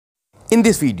In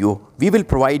this video, we will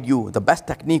provide you the best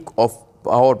technique of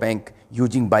power bank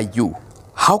using by you.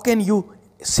 How can you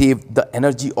save the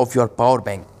energy of your power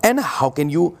bank and how can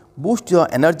you boost the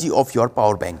energy of your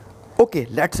power bank? Okay,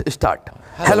 let's start.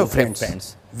 Hello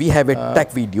friends. We have a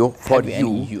tech video for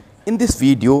you. In this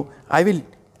video, I will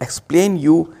explain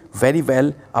you very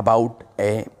well about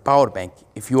a power bank.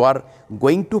 If you are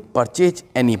going to purchase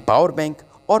any power bank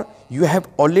or you have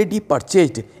already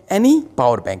purchased any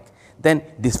power bank, then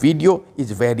this video is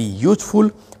very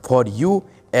useful for you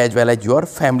as well as your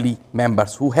family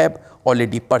members who have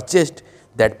already purchased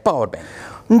that power bank.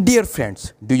 Dear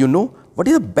friends, do you know what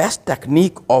is the best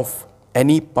technique of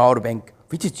any power bank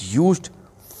which is used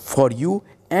for you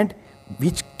and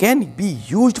which can be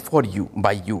used for you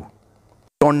by you?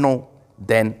 Don't know?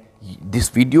 Then this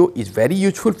video is very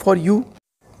useful for you.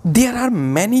 There are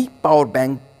many power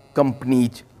bank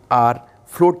companies are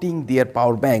floating their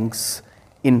power banks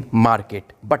in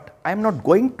market, but I am not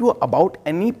going to about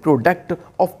any product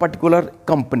of particular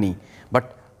company,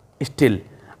 but still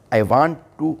I want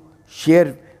to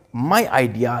share my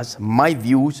ideas, my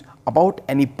views about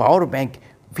any power bank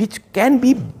which can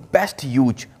be best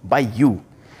used by you.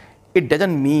 It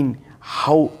doesn't mean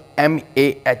how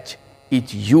mAh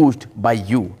is used by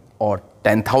you or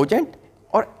 10,000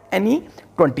 or any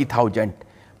 20,000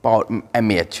 power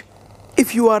mAh.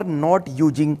 If you are not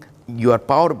using your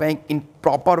power bank in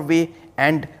proper way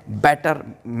and better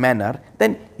manner,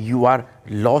 then you are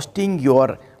losing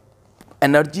your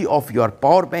energy of your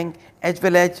power bank as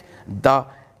well as the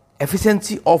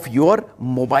efficiency of your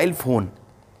mobile phone.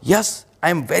 Yes, I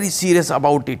am very serious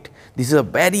about it. This is a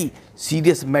very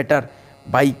serious matter.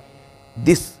 By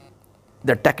this,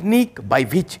 the technique by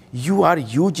which you are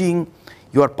using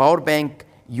your power bank,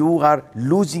 you are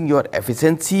losing your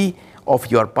efficiency of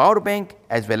your power bank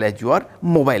as well as your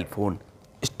mobile phone.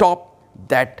 Stop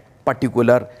that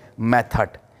particular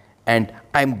method, and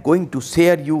I am going to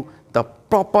share you the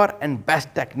proper and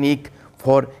best technique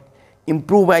for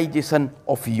improvisation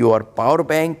of your power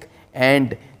bank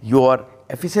and your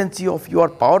efficiency of your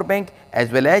power bank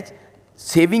as well as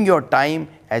saving your time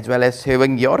as well as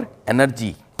saving your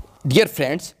energy. Dear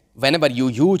friends, whenever you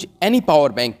use any power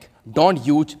bank, don't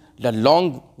use the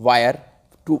long wire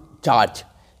to charge.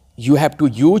 You have to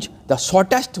use the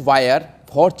shortest wire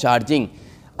for charging.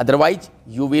 Otherwise,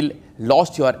 you will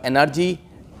lose your energy,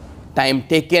 time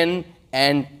taken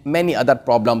and many other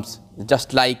problems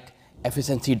just like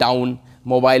efficiency down,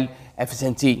 mobile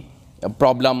efficiency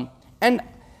problem, and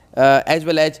as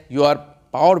well as your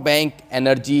power bank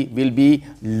energy will be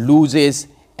loses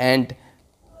and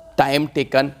time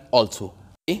taken also.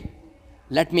 Okay?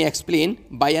 Let me explain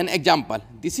by an example.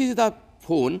 This is the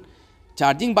phone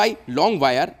charging by long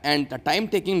wire and the time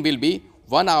taking will be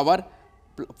 1 hour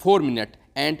 4 minutes,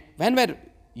 and whenever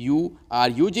you are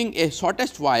using a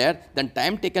shortest wire, then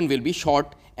time taken will be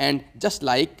short and just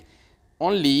like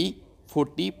only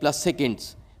 40 plus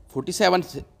seconds,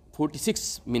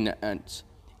 46 minutes,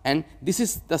 and this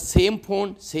is the same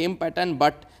phone, same pattern,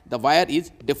 but the wire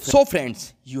is different. So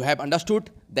friends, you have understood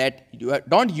that you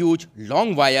don't use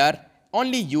long wire,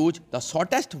 only use the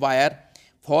shortest wire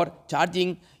for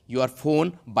charging your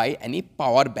phone by any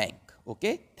power bank.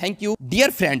 Okay, thank you.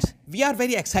 Dear friends, we are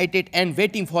very excited and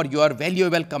waiting for your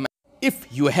valuable comments. If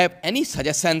you have any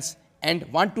suggestions and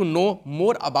want to know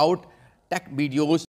more about tech videos,